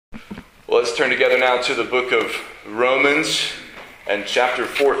Let's turn together now to the book of Romans and chapter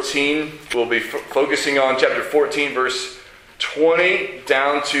 14. We'll be focusing on chapter 14, verse 20,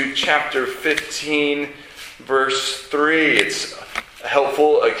 down to chapter 15, verse 3. It's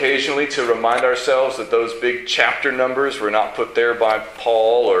helpful occasionally to remind ourselves that those big chapter numbers were not put there by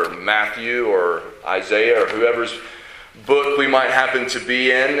Paul or Matthew or Isaiah or whoever's book we might happen to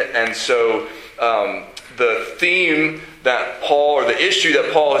be in. And so the theme that Paul, or the issue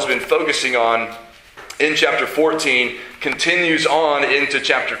that Paul has been focusing on in chapter 14 continues on into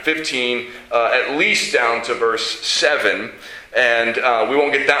chapter 15, at least down to verse 7. And we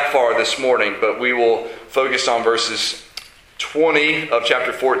won't get that far this morning, but we will focus on verses 20 of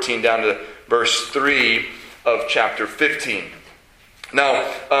chapter 14 down to verse 3 of chapter 15. Now,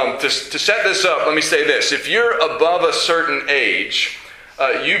 to set this up, let me say this. If you're above a certain age,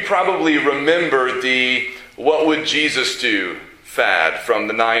 you probably remember the "What Would Jesus Do" fad from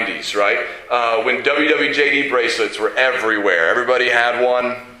the 90s, right? When WWJD bracelets were everywhere. Everybody had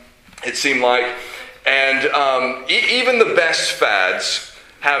one, it seemed like. And even the best fads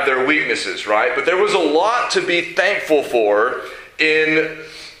have their weaknesses, right? But there was a lot to be thankful for in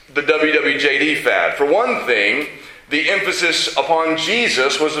the WWJD fad. For one thing, the emphasis upon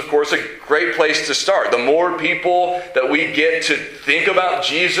Jesus was, of course, a great place to start. The more people that we get to think about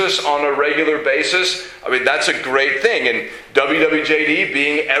Jesus on a regular basis, I mean, that's a great thing. And WWJD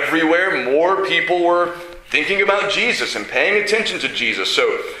being everywhere, more people were thinking about Jesus and paying attention to Jesus.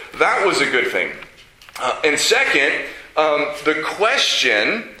 So that was a good thing. And second, the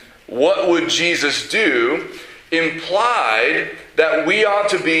question, what would Jesus do, implied that we ought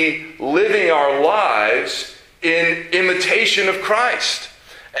to be living our lives in imitation of Christ.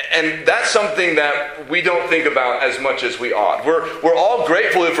 And that's something that we don't think about as much as we ought. We're all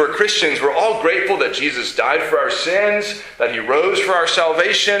grateful, if we're Christians, we're all grateful that Jesus died for our sins, that He rose for our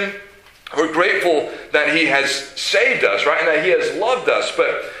salvation. We're grateful that He has saved us, right? And that He has loved us.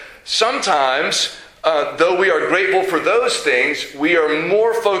 But sometimes, though we are grateful for those things, we are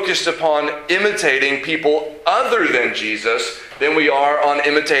more focused upon imitating people other than Jesus than we are on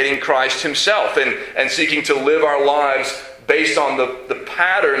imitating Christ Himself and seeking to live our lives based on the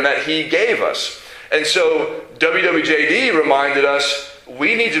pattern that He gave us. And so WWJD reminded us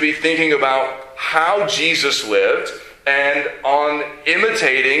we need to be thinking about how Jesus lived and on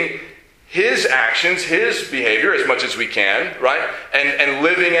imitating His actions, His behavior as much as we can, right? And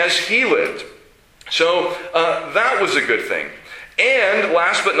living as He lived. So that was a good thing. And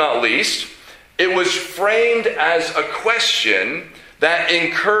last but not least, it was framed as a question that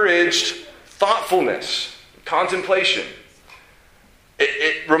encouraged thoughtfulness, contemplation.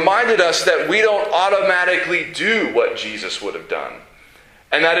 It reminded us that we don't automatically do what Jesus would have done.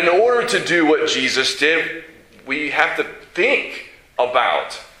 And that in order to do what Jesus did, we have to think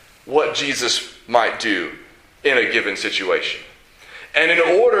about what Jesus might do in a given situation. And in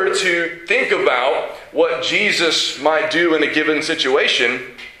order to think about what Jesus might do in a given situation,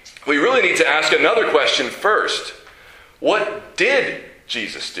 we really need to ask another question first. What did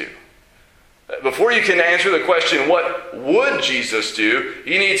Jesus do? Before you can answer the question, what would Jesus do,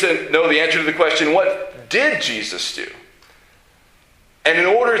 you need to know the answer to the question, what did Jesus do? And in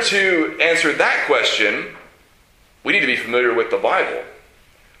order to answer that question, we need to be familiar with the Bible.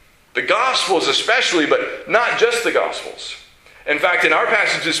 The Gospels especially, but not just the Gospels. In fact, in our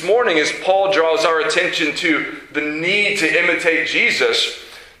passage this morning, as Paul draws our attention to the need to imitate Jesus,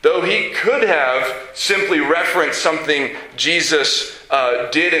 though he could have simply referenced something Jesus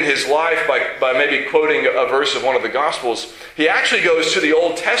did in his life by maybe quoting a verse of one of the Gospels, he actually goes to the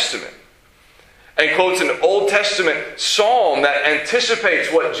Old Testament and quotes an Old Testament psalm that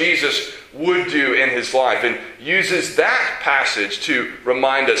anticipates what Jesus would do in his life and uses that passage to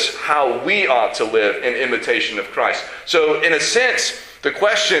remind us how we ought to live in imitation of Christ. So in a sense, the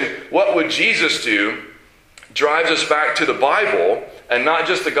question, what would Jesus do, drives us back to the Bible, and not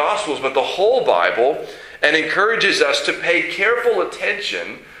just the Gospels, but the whole Bible, and encourages us to pay careful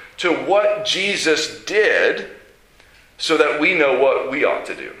attention to what Jesus did so that we know what we ought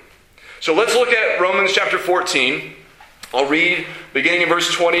to do. So let's look at Romans chapter 14. I'll read beginning in verse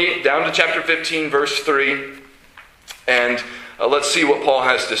 20 down to chapter 15, verse 3. And let's see what Paul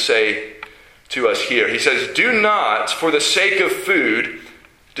has to say to us here. He says, "Do not, for the sake of food,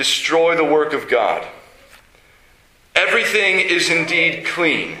 destroy the work of God. Everything is indeed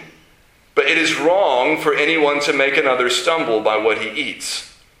clean, but it is wrong for anyone to make another stumble by what he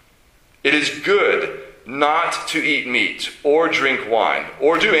eats. It is good not to eat meat or drink wine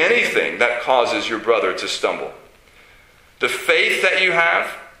or do anything that causes your brother to stumble. The faith that you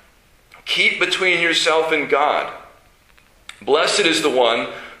have, keep between yourself and God. Blessed is the one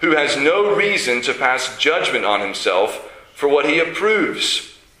who has no reason to pass judgment on himself for what he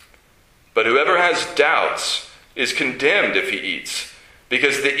approves. But whoever has doubts is condemned if he eats,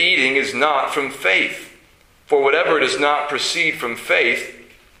 because the eating is not from faith. For whatever does not proceed from faith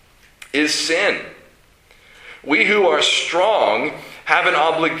is sin. We who are strong have an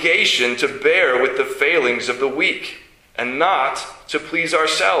obligation to bear with the failings of the weak, and not to please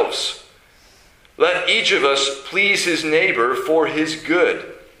ourselves. Let each of us please his neighbor for his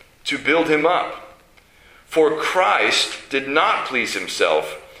good, to build him up. For Christ did not please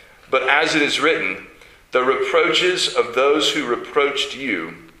himself, but as it is written, the reproaches of those who reproached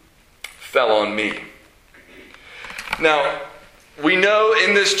you fell on me. Now, we know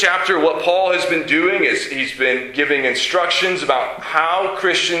in this chapter what Paul has been doing is he's been giving instructions about how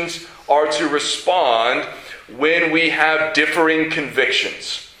Christians are to respond when we have differing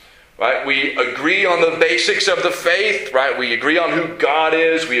convictions. Right? We agree on the basics of the faith, right? We agree on who God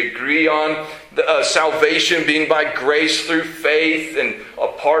is. We agree on the, salvation being by grace through faith and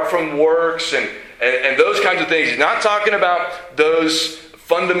apart from works and those kinds of things. He's not talking about those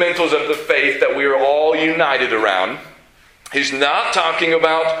fundamentals of the faith that we are all united around. He's not talking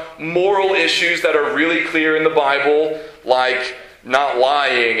about moral issues that are really clear in the Bible, like not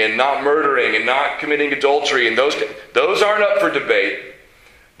lying and not murdering and not committing adultery, and those aren't up for debate.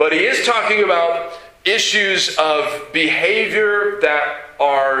 But he is talking about issues of behavior that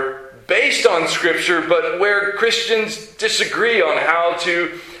are based on Scripture, but where Christians disagree on how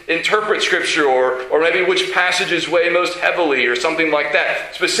to interpret Scripture or maybe which passages weigh most heavily or something like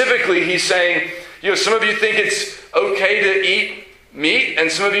that. Specifically, he's saying, some of you think it's okay to eat meat,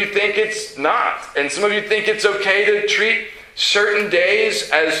 and some of you think it's not. And some of you think it's okay to treat certain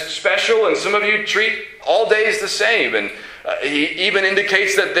days as special, and some of you treat all days the same. And he even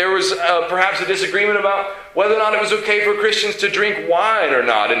indicates that there was perhaps a disagreement about whether or not it was okay for Christians to drink wine or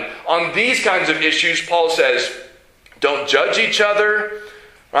not. And on these kinds of issues, Paul says, don't judge each other.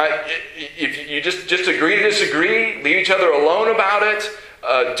 Right? If you just agree to disagree, leave each other alone about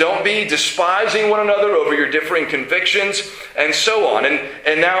it. Don't be despising one another over your differing convictions, and so on.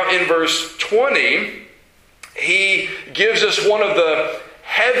 And now in verse 20, he gives us one of the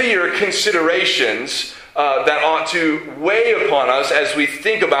heavier considerations that ought to weigh upon us as we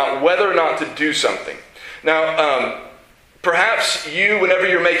think about whether or not to do something. Now, perhaps whenever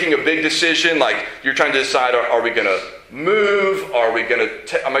you're making a big decision, like you're trying to decide, are we going to move? Am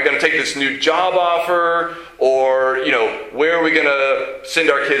I going to take this new job offer? Or, where are we going to send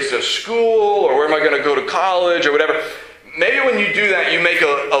our kids to school? Or where am I going to go to college? Or whatever. Maybe when you do that, you make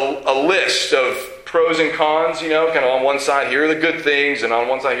a list of pros and cons, kind of on one side, here are the good things, and on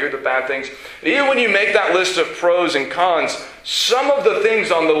one side, here are the bad things. And even when you make that list of pros and cons, some of the things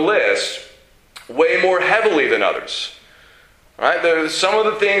on the list weigh more heavily than others. Right? Some of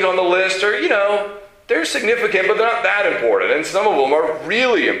the things on the list are, they're significant, but they're not that important. And some of them are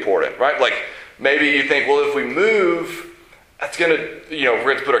really important, right? Like maybe you think, well, if we move, that's going to, we're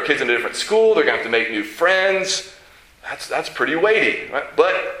going to put our kids in a different school. They're going to have to make new friends. That's pretty weighty, right?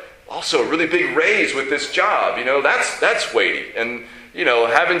 But also a really big raise with this job, that's weighty. And,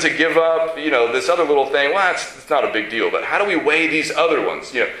 having to give up, this other little thing, well, it's not a big deal. But how do we weigh these other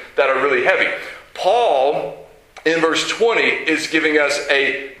ones, that are really heavy? Paul, in verse 20, is giving us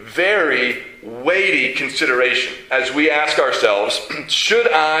a very weighty consideration as we ask ourselves, should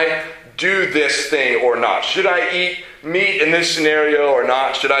I do this thing or not? Should I eat meat in this scenario or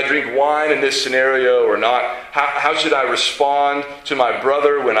not? Should I drink wine in this scenario or not? How should I respond to my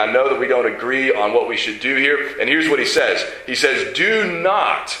brother when I know that we don't agree on what we should do here? And here's what he says. He says, do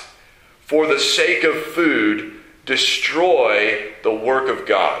not, for the sake of food, destroy the work of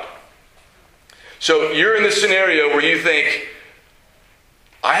God. So you're in this scenario where you think,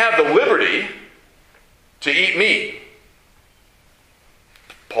 I have the liberty to eat meat.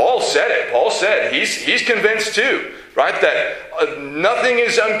 Paul said it. Paul said he's convinced too, right? That nothing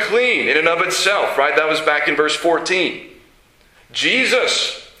is unclean in and of itself, right? That was back in verse 14.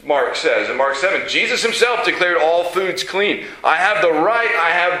 Jesus, Mark says in Mark 7, Jesus himself declared all foods clean. I have the right, I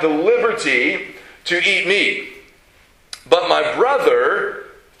have the liberty to eat meat. But my brother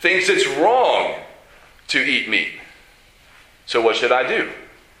thinks it's wrong to eat meat. So what should I do?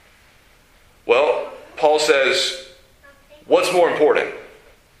 Well, Paul says, what's more important?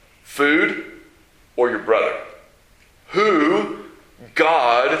 Food or your brother? Who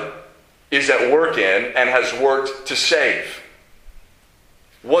God is at work in and has worked to save?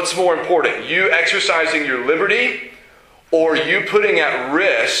 What's more important? You exercising your liberty or you putting at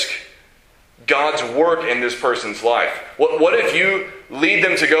risk God's work in this person's life? What if you lead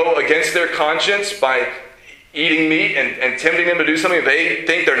them to go against their conscience by eating meat and tempting them to do something they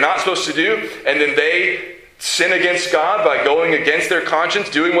think they're not supposed to do, and then they sin against God by going against their conscience,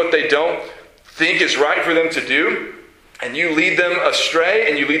 doing what they don't think is right for them to do, and you lead them astray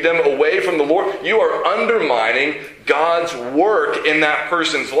and you lead them away from the Lord, you are undermining God's work in that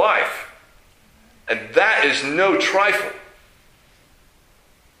person's life. And that is no trifle.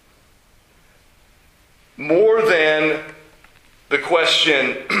 More than the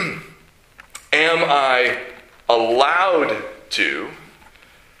question, am I allowed to?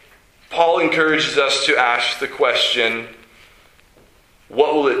 Paul encourages us to ask the question,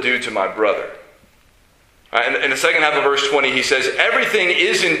 what will it do to my brother? In the second half of verse 20, he says, everything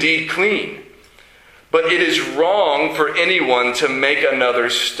is indeed clean, but it is wrong for anyone to make another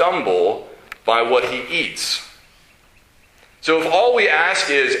stumble by what he eats. So if all we ask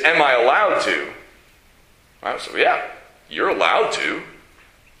is, am I allowed to? Right, so yeah, you're allowed to.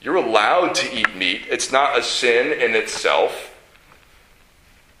 You're allowed to eat meat. It's not a sin in itself.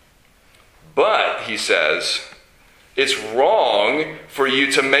 But, he says, it's wrong for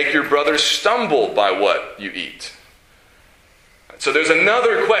you to make your brother stumble by what you eat. So there's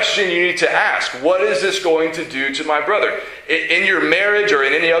another question you need to ask. What is this going to do to my brother? In your marriage or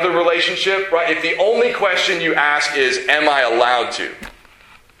in any other relationship, right? If the only question you ask is, am I allowed to?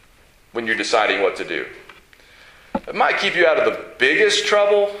 When you're deciding what to do. It might keep you out of the biggest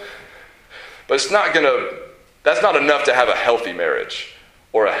trouble, but that's not enough to have a healthy marriage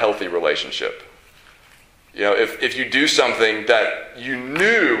or a healthy relationship. You know, if you do something that you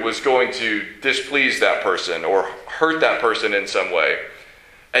knew was going to displease that person or hurt that person in some way,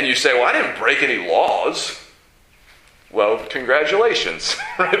 and you say, well, I didn't break any laws. Well, congratulations.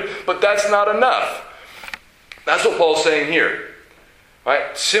 Right? But that's not enough. That's what Paul's saying here.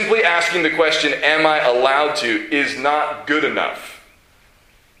 Right? Simply asking the question, am I allowed to, is not good enough.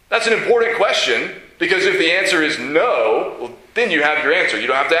 That's an important question, because if the answer is no, well, then you have your answer. You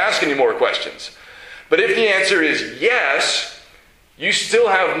don't have to ask any more questions. But if the answer is yes, you still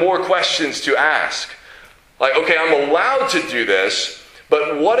have more questions to ask. Like, okay, I'm allowed to do this,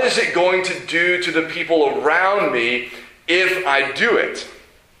 but what is it going to do to the people around me if I do it?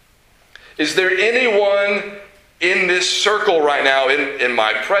 Is there anyone in this circle right now, in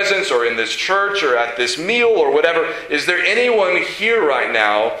my presence or in this church or at this meal or whatever, is there anyone here right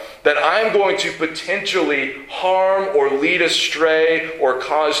now that I'm going to potentially harm or lead astray or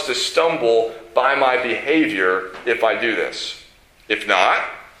cause to stumble by my behavior if I do this? If not,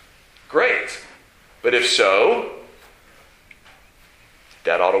 great. But if so,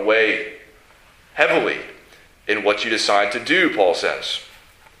 that ought to weigh heavily in what you decide to do, Paul says.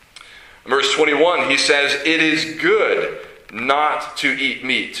 In verse 21, he says, it is good not to eat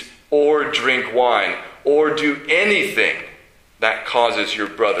meat or drink wine or do anything that causes your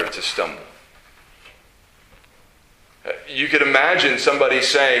brother to stumble. You could imagine somebody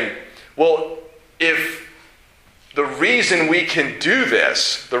saying, well, if the reason we can do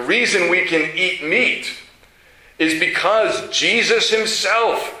this, the reason we can eat meat, is because Jesus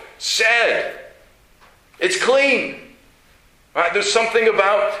himself said it's clean. Right? There's something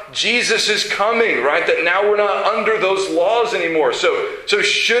about Jesus is coming, right? That now we're not under those laws anymore. So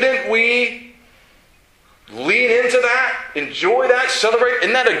shouldn't we lean into that, enjoy that, celebrate?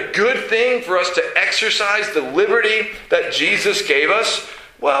 Isn't that a good thing for us to exercise the liberty that Jesus gave us?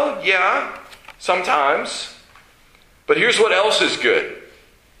 Well, yeah, sometimes. But here's what else is good.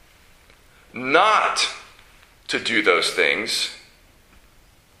 Not to do those things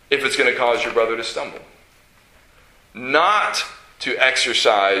if it's going to cause your brother to stumble. Not to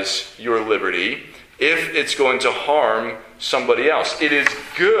exercise your liberty if it's going to harm somebody else. It is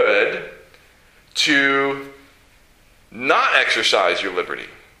good to not exercise your liberty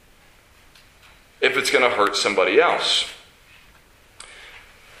if it's going to hurt somebody else.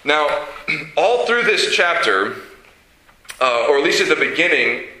 Now, all through this chapter, or at least at the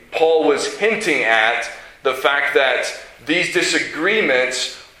beginning, Paul was hinting at the fact that these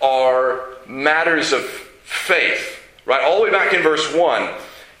disagreements are matters of faith. Right? All the way back in verse 1,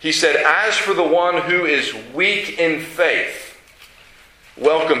 he said, as for the one who is weak in faith,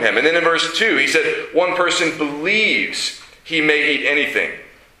 welcome him. And then in verse 2, he said, one person believes he may eat anything,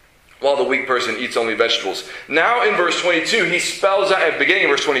 while the weak person eats only vegetables. Now in verse 22, he spells out, at the beginning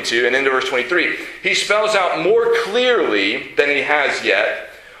of verse 22 and into verse 23, he spells out more clearly than he has yet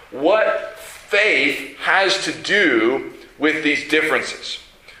what faith has to do with these differences.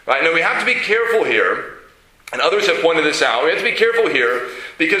 Right? Now we have to be careful here, and others have pointed this out. We have to be careful here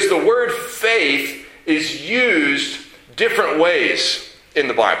because the word faith is used different ways in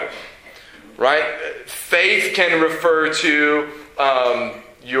the Bible. Right? Faith can refer to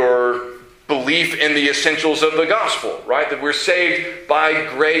your belief in the essentials of the gospel, right? That we're saved by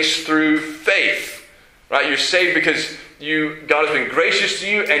grace through faith, right? You're saved because God has been gracious to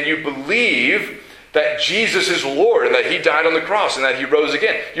you, and you believe that Jesus is Lord and that he died on the cross and that he rose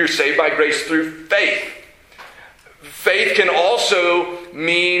again. You're saved by grace through faith. Faith can also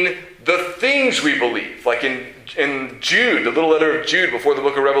mean the things we believe. Like in Jude, the little letter of Jude before the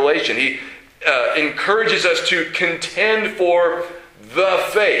book of Revelation, he encourages us to contend for the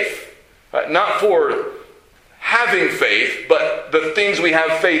faith. Right? Not for having faith, but the things we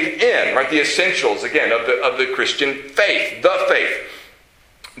have faith in, right? The essentials, again, of the Christian faith, the faith.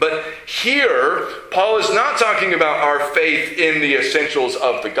 But here, Paul is not talking about our faith in the essentials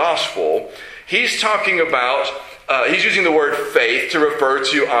of the gospel. He's talking about, he's using the word faith to refer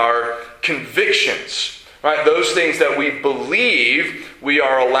to our convictions, right? Those things that we believe we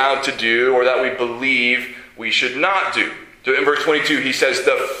are allowed to do, or that we believe we should not do. So in verse 22, he says,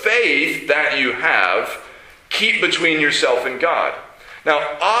 the faith that you have, keep between yourself and God.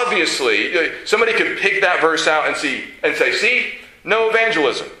 Now, obviously, somebody could pick that verse out and say, see, no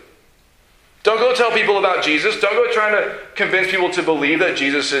evangelism. Don't go tell people about Jesus. Don't go trying to convince people to believe that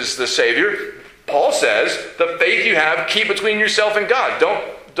Jesus is the Savior. Paul says, the faith you have, keep between yourself and God.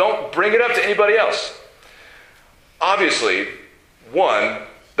 Don't bring it up to anybody else. Obviously, one,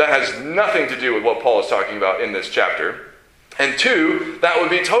 that has nothing to do with what Paul is talking about in this chapter. And two, that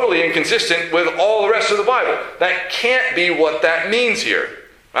would be totally inconsistent with all the rest of the Bible. That can't be what that means here.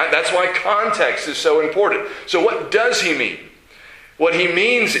 Right? That's why context is so important. So what does he mean? What he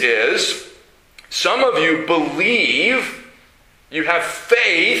means is, some of you believe, you have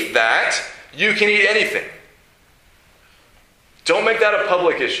faith that you can eat anything. Don't make that a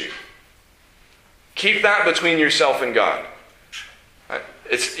public issue. Keep that between yourself and God.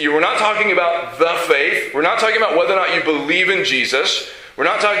 We're not talking about the faith. We're not talking about whether or not you believe in Jesus. We're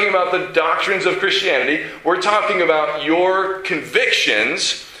not talking about the doctrines of Christianity. We're talking about your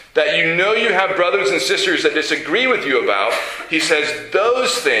convictions that you know you have brothers and sisters that disagree with you about. He says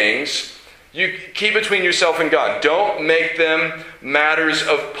those things you keep between yourself and God. Don't make them matters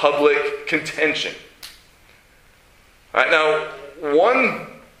of public contention. All right, now, one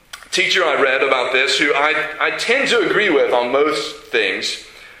teacher I read about this, who I tend to agree with on most things,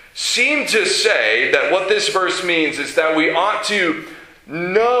 seemed to say that what this verse means is that we ought to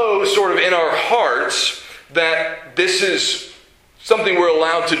know sort of in our hearts that this is something we're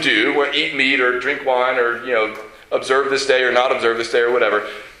allowed to do, or eat meat or drink wine or, observe this day or not observe this day or whatever.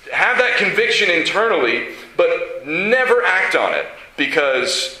 Have that conviction internally, but never act on it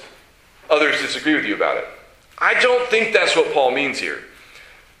because others disagree with you about it. I don't think that's what Paul means here.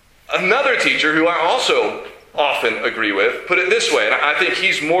 Another teacher, who I also often agree with, put it this way, and I think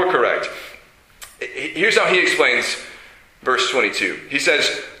he's more correct. Here's how he explains verse 22. He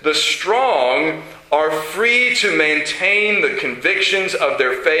says, the strong are free to maintain the convictions of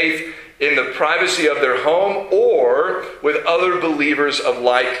their faith in the privacy of their home or with other believers of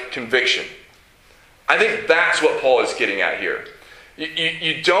like conviction. I think that's what Paul is getting at here.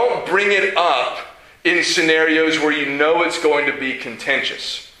 You don't bring it up in scenarios where you know it's going to be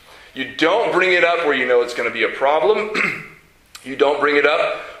contentious. You don't bring it up where you know it's going to be a problem. You don't bring it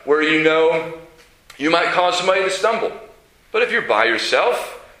up where you know you might cause somebody to stumble. But if you're by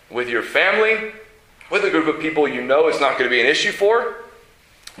yourself, with your family, with a group of people you know it's not going to be an issue for,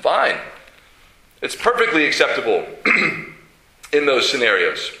 fine. It's perfectly acceptable in those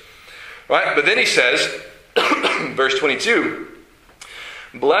scenarios. Right? But then he says, verse 22,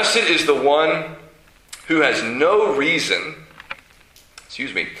 blessed is the one who has no reason,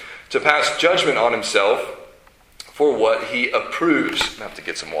 to pass judgment on himself for what he approves. I have to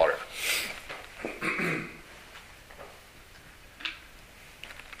get some water.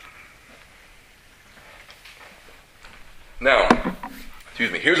 Now,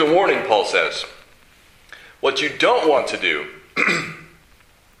 here's a warning, Paul says. What you don't want to do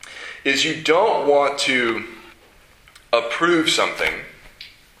is you don't want to approve something,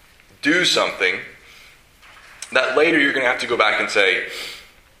 do something, that later you're going to have to go back and say,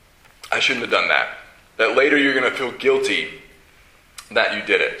 I shouldn't have done that. That later you're going to feel guilty that you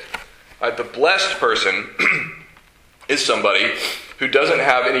did it. Right? The blessed person is somebody who doesn't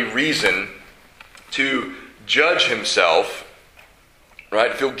have any reason to judge himself,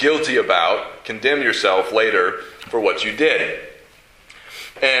 right? Feel guilty about, condemn yourself later for what you did.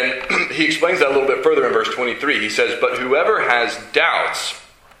 And he explains that a little bit further in verse 23. He says, but whoever has doubts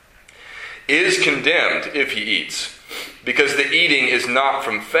is condemned if he eats, because the eating is not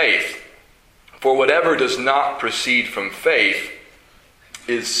from faith. For whatever does not proceed from faith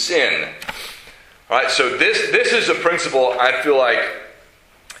is sin. All right, so this is a principle I feel like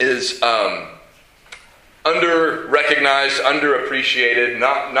is under-recognized, underappreciated,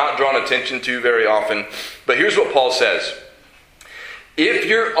 not drawn attention to very often. But here's what Paul says. If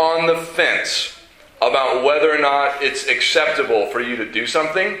you're on the fence about whether or not it's acceptable for you to do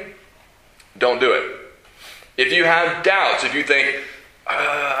something, don't do it. If you have doubts, if you think,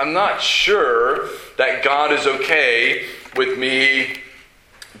 I'm not sure that God is okay with me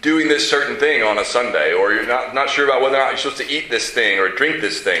doing this certain thing on a Sunday, or you're not sure about whether or not you're supposed to eat this thing or drink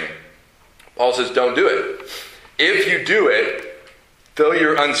this thing, Paul says, don't do it. If you do it, though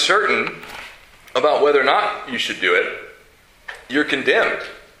you're uncertain about whether or not you should do it, you're condemned.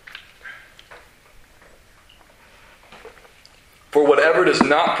 For whatever does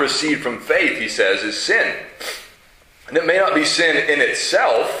not proceed from faith, he says, is sin. And it may not be sin in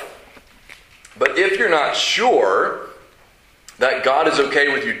itself, but if you're not sure that God is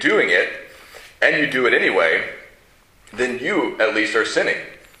okay with you doing it, and you do it anyway, then you at least are sinning.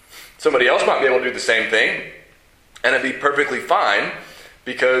 Somebody else might be able to do the same thing, and it'd be perfectly fine,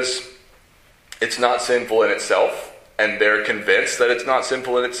 because it's not sinful in itself, and they're convinced that it's not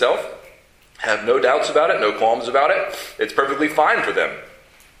sinful in itself. Have no doubts about it, no qualms about it. It's perfectly fine for them.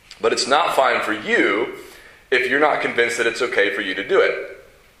 But it's not fine for you if you're not convinced that it's okay for you to do it.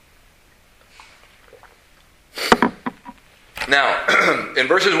 Now, in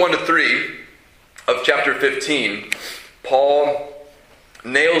verses 1 to 3 of chapter 15, Paul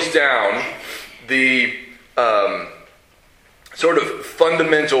nails down the sort of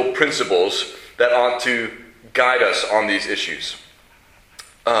fundamental principles that ought to guide us on these issues.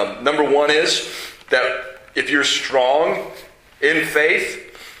 Number one is that if you're strong in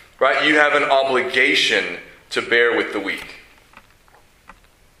faith, right, you have an obligation to bear with the weak.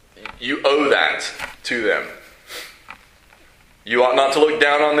 You owe that to them. You ought not to look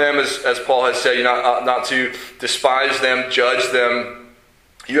down on them, as Paul has said. You ought not to despise them, judge them.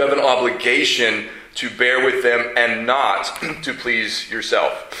 You have an obligation to bear with them and not to please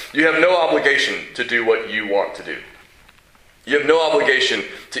yourself. You have no obligation to do what you want to do. You have no obligation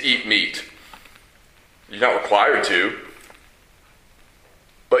to eat meat. You're not required to.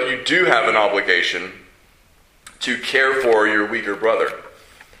 But you do have an obligation to care for your weaker brother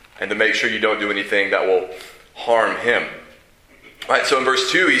and to make sure you don't do anything that will harm him. Right, so in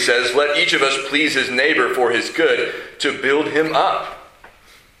verse 2 he says, let each of us please his neighbor for his good, to build him up.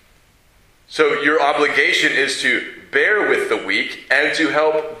 So your obligation is to bear with the weak and to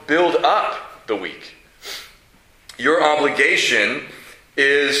help build up the weak. Your obligation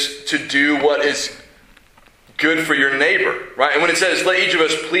is to do what is good for your neighbor, right? And when it says, let each of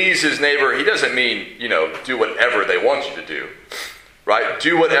us please his neighbor, he doesn't mean, do whatever they want you to do, right?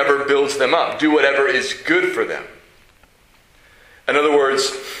 Do whatever builds them up. Do whatever is good for them. In other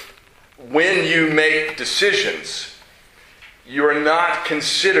words, when you make decisions, you are not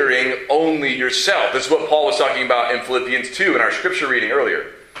considering only yourself. This is what Paul was talking about in Philippians 2 in our scripture reading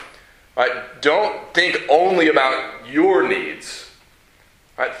earlier. Right? Don't think only about your needs.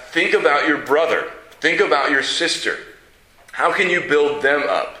 Right? Think about your brother. Think about your sister. How can you build them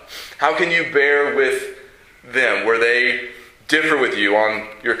up? How can you bear with them where they differ with you on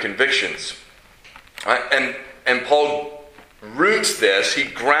your convictions? Right? And Paul roots this, he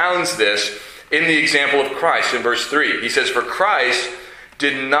grounds this in the example of Christ in verse 3. He says, for Christ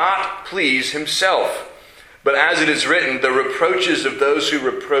did not please himself, but as it is written, the reproaches of those who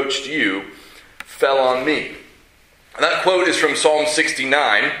reproached you fell on me. And that quote is from Psalm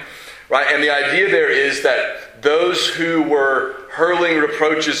 69, right? And the idea there is that those who were hurling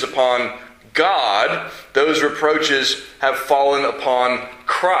reproaches upon God, those reproaches have fallen upon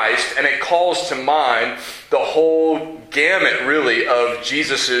Christ, and it calls to mind the whole gamut, really, of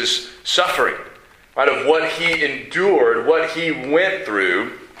Jesus' suffering, right? Of what he endured, what he went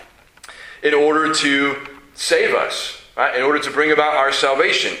through in order to save us, right? In order to bring about our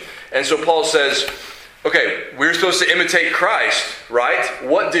salvation. And so Paul says, okay, we're supposed to imitate Christ, right?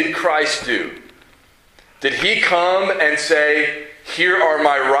 What did Christ do? Did he come and say, here are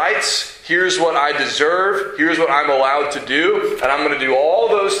my rights, here's what I deserve, here's what I'm allowed to do, and I'm going to do all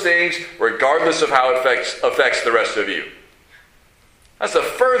those things regardless of how it affects the rest of you? That's the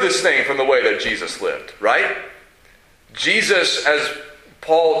furthest thing from the way that Jesus lived, right? Jesus, as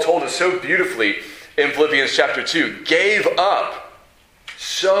Paul told us so beautifully in Philippians chapter 2, gave up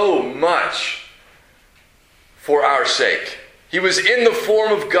so much for our sake. He was in the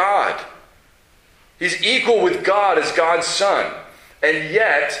form of God. He's equal with God as God's Son. And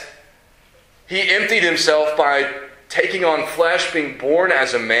yet, he emptied himself by taking on flesh, being born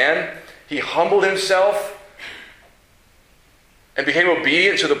as a man. He humbled himself and became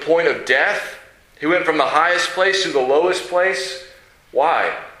obedient to the point of death. He went from the highest place to the lowest place.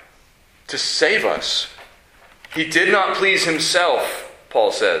 Why? to save us. He did not please himself,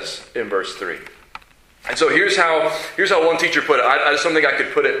 Paul says in verse 3. And so here's how one teacher put it. I just don't think I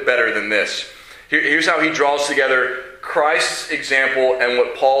could put it better than this. Here's how he draws together Christ's example and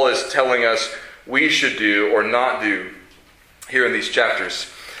what Paul is telling us we should do or not do here in these chapters.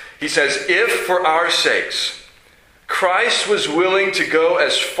 He says, if for our sakes Christ was willing to go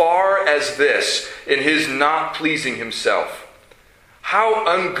as far as this in his not pleasing himself, how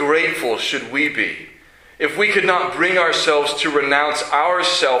ungrateful should we be if we could not bring ourselves to renounce our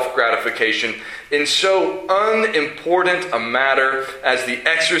self-gratification in so unimportant a matter as the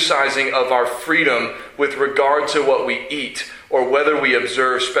exercising of our freedom with regard to what we eat or whether we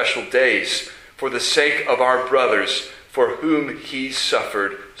observe special days for the sake of our brothers for whom he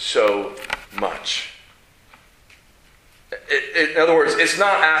suffered so much. In other words, it's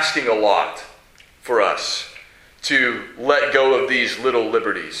not asking a lot for us to let go of these little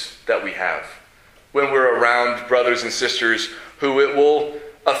liberties that we have when we're around brothers and sisters who it will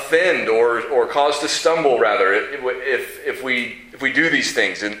offend or cause to stumble, rather, if we do these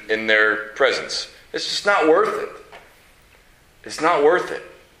things in their presence. It's just not worth it. It's not worth it.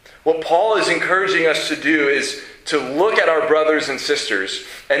 What Paul is encouraging us to do is to look at our brothers and sisters,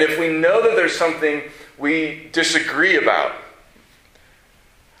 and if we know that there's something we disagree about,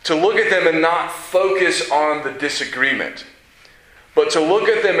 to look at them and not focus on the disagreement, but to look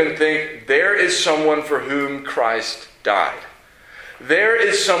at them and think, there is someone for whom Christ died. There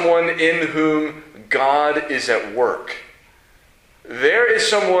is someone in whom God is at work. There is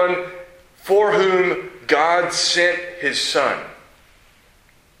someone for whom God sent his Son.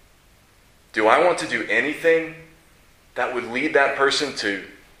 Do I want to do anything that would lead that person to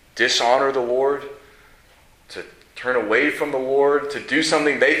dishonor the Lord, to turn away from the Lord, to do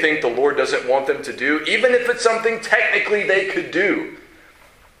something they think the Lord doesn't want them to do, even if it's something technically they could do,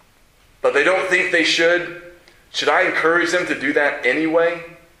 but they don't think they should? Should I encourage them to do that anyway?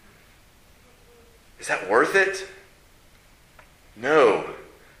 Is that worth it? No.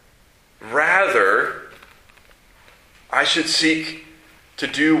 Rather, I should seek to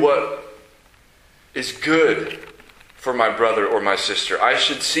do what is good for my brother or my sister. I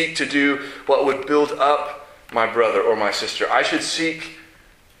should seek to do what would build up my brother or my sister. I should seek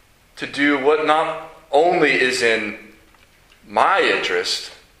to do what not only is in my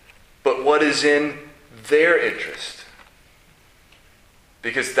interest, but what is in their interest.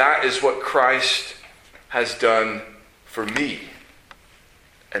 Because that is what Christ has done for me.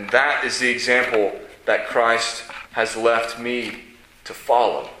 And that is the example that Christ has left me to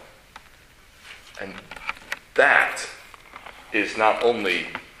follow. And that is not only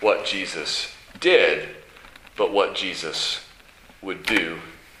what Jesus did, but what Jesus would do,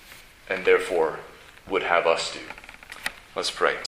 and therefore would have us do. Let's pray.